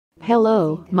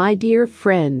Hello, my dear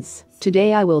friends.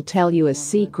 Today I will tell you a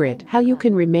secret how you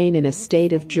can remain in a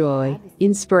state of joy,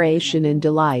 inspiration and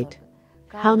delight.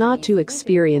 How not to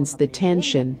experience the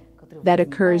tension that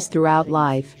occurs throughout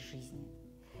life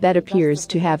that appears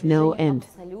to have no end.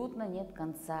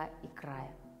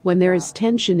 When there is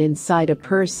tension inside a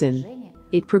person,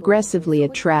 it progressively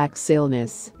attracts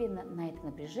illness.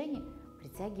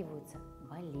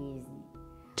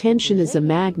 Tension is a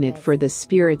magnet for the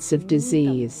spirits of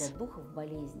disease.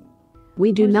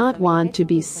 We do not want to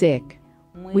be sick.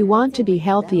 We want to be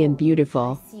healthy and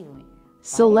beautiful.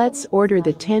 So let's order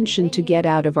the tension to get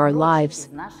out of our lives.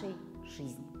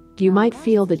 You might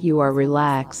feel that you are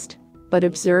relaxed, but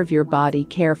observe your body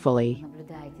carefully.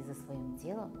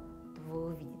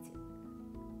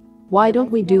 Why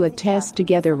don't we do a test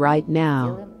together right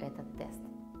now?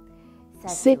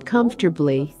 Sit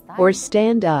comfortably or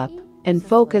stand up and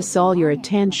focus all your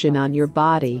attention on your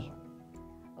body.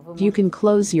 You can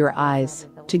close your eyes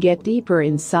to get deeper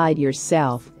inside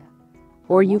yourself,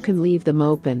 or you can leave them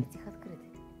open.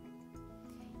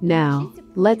 Now,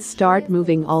 let's start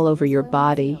moving all over your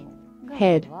body: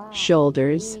 head,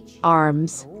 shoulders,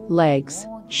 arms, legs,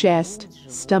 chest,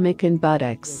 stomach and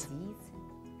buttocks.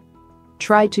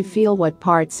 Try to feel what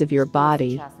parts of your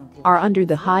body are under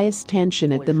the highest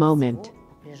tension at the moment.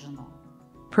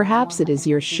 Perhaps it is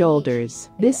your shoulders.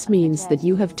 This means that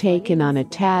you have taken on a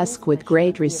task with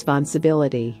great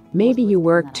responsibility. Maybe you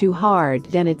work too hard,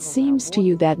 then it seems to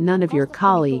you that none of your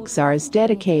colleagues are as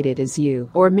dedicated as you.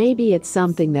 Or maybe it's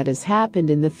something that has happened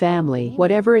in the family.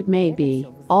 Whatever it may be,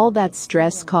 all that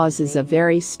stress causes a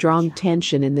very strong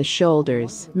tension in the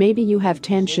shoulders. Maybe you have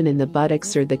tension in the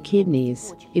buttocks or the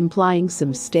kidneys, implying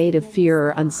some state of fear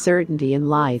or uncertainty in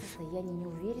life.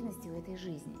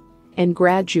 And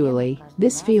gradually,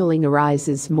 this feeling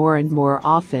arises more and more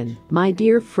often. My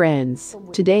dear friends,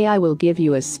 today I will give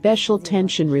you a special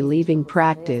tension-relieving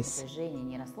practice,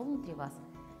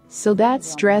 so that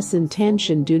stress and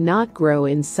tension do not grow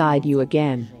inside you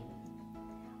again.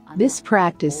 This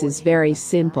practice is very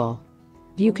simple.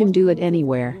 You can do it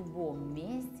anywhere.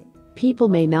 People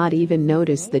may not even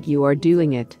notice that you are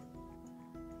doing it.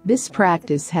 This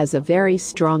practice has a very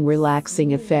strong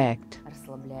relaxing effect.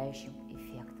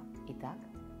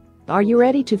 Are you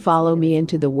ready to follow me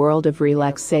into the world of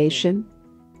relaxation?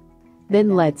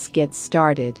 Then let's get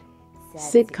started.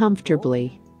 Sit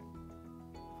comfortably.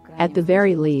 At the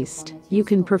very least, you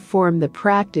can perform the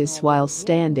practice while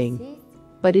standing,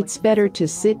 but it's better to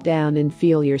sit down and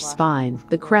feel your spine.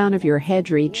 The crown of your head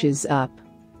reaches up.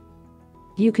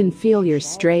 You can feel your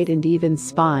straight and even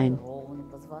spine.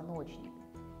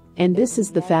 And this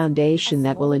is the foundation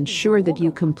that will ensure that you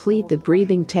complete the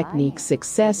breathing technique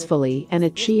successfully and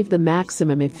achieve the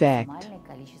maximum effect.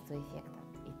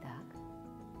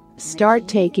 Start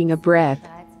taking a breath.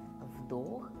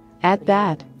 At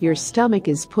that, your stomach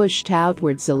is pushed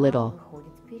outwards a little.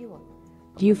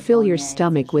 You fill your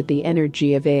stomach with the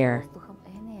energy of air.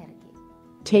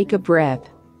 Take a breath.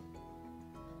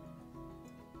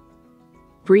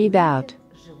 Breathe out.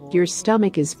 Your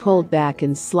stomach is pulled back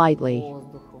and slightly.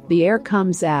 The air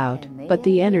comes out, but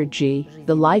the energy,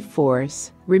 the life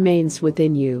force, remains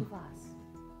within you.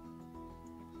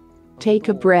 Take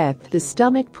a breath. The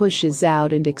stomach pushes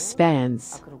out and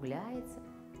expands.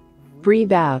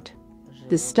 Breathe out.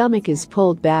 The stomach is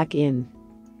pulled back in.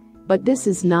 But this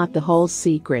is not the whole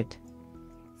secret.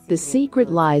 The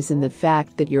secret lies in the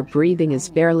fact that your breathing is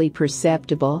barely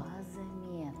perceptible,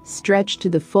 stretched to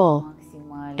the full,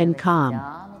 and calm.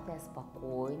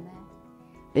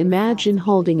 Imagine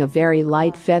holding a very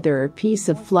light feather or piece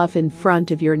of fluff in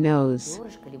front of your nose.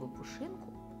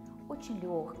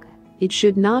 It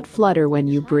should not flutter when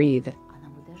you breathe.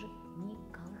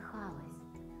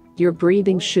 Your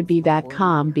breathing should be that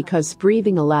calm because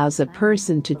breathing allows a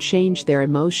person to change their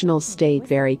emotional state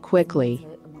very quickly.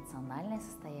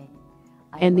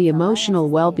 And the emotional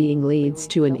well-being leads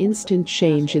to an instant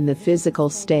change in the physical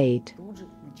state.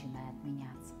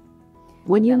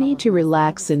 When you need to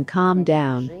relax and calm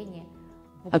down,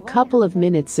 a couple of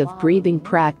minutes of breathing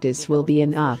practice will be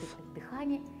enough.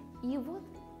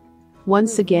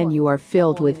 Once again you are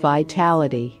filled with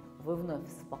vitality.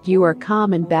 You are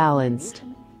calm and balanced.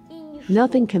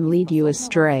 Nothing can lead you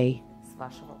astray.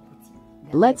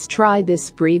 Let's try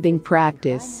this breathing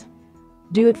practice.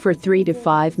 Do it for 3 to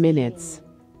 5 minutes.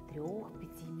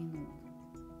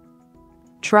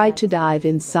 Try to dive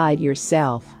inside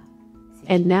yourself.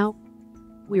 And now,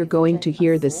 we're going to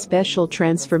hear the special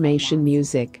transformation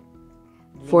music.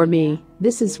 For me,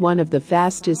 this is one of the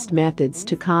fastest methods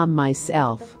to calm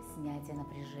myself.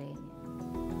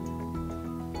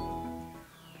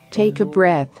 Take a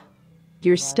breath.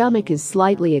 Your stomach is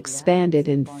slightly expanded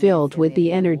and filled with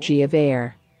the energy of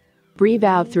air. Breathe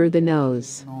out through the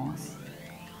nose.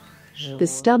 The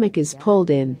stomach is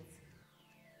pulled in.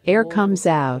 Air comes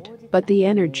out, but the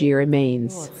energy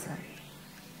remains.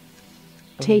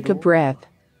 Take a breath.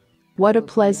 What a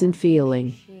pleasant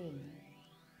feeling.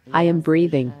 I am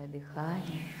breathing.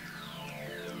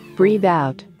 Breathe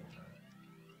out.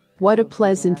 What a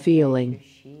pleasant feeling.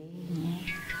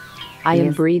 I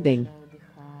am breathing.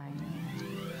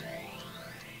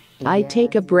 I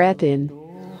take a breath in,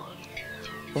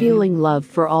 feeling love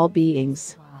for all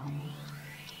beings.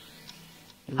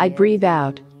 I breathe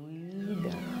out,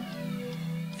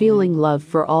 feeling love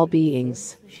for all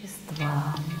beings.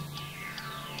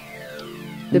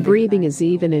 The breathing is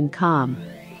even and calm.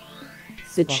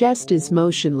 The chest is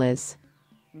motionless.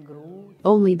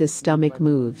 Only the stomach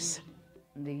moves.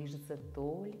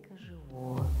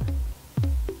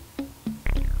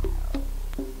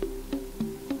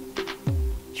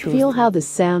 Feel how the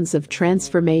sounds of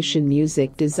transformation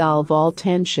music dissolve all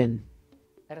tension.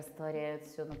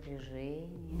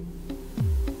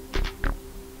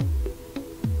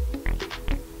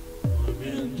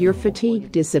 Your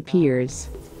fatigue disappears.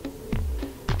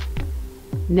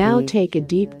 Now take a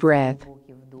deep breath.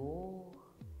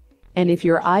 And if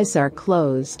your eyes are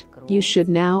closed, you should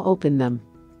now open them.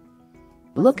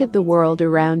 Look at the world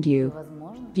around you.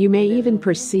 You may even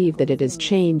perceive that it has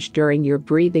changed during your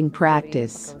breathing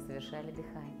practice.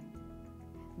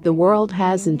 The world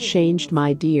hasn't changed,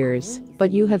 my dears,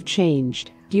 but you have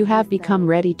changed. You have become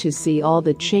ready to see all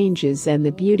the changes and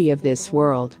the beauty of this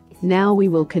world. Now we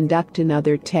will conduct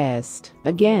another test.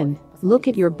 Again, look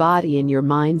at your body in your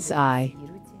mind's eye.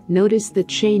 Notice the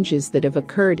changes that have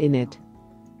occurred in it.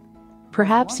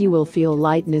 Perhaps you will feel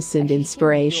lightness and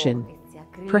inspiration.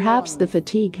 Perhaps the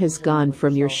fatigue has gone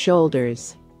from your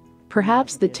shoulders.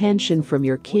 Perhaps the tension from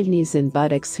your kidneys and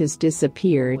buttocks has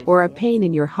disappeared, or a pain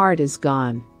in your heart is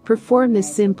gone. Perform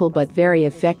this simple but very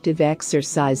effective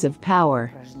exercise of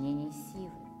power,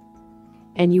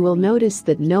 and you will notice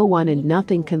that no one and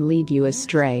nothing can lead you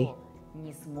astray.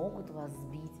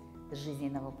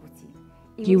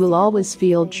 You will always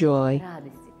feel joy,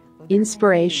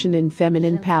 inspiration, and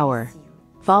feminine power.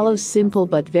 Follow simple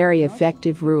but very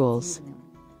effective rules,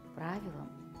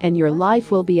 and your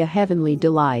life will be a heavenly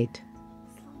delight.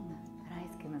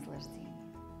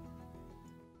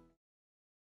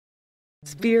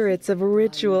 Spirits of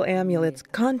ritual amulets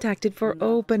contacted for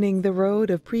opening the road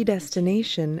of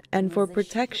predestination and for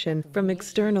protection from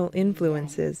external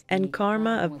influences and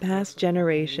karma of past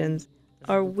generations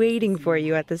are waiting for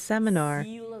you at the seminar.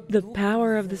 The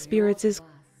power of the spirits is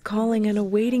calling and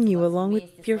awaiting you along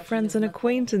with your friends and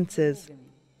acquaintances.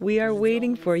 We are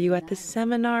waiting for you at the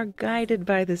seminar guided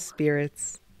by the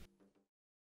spirits.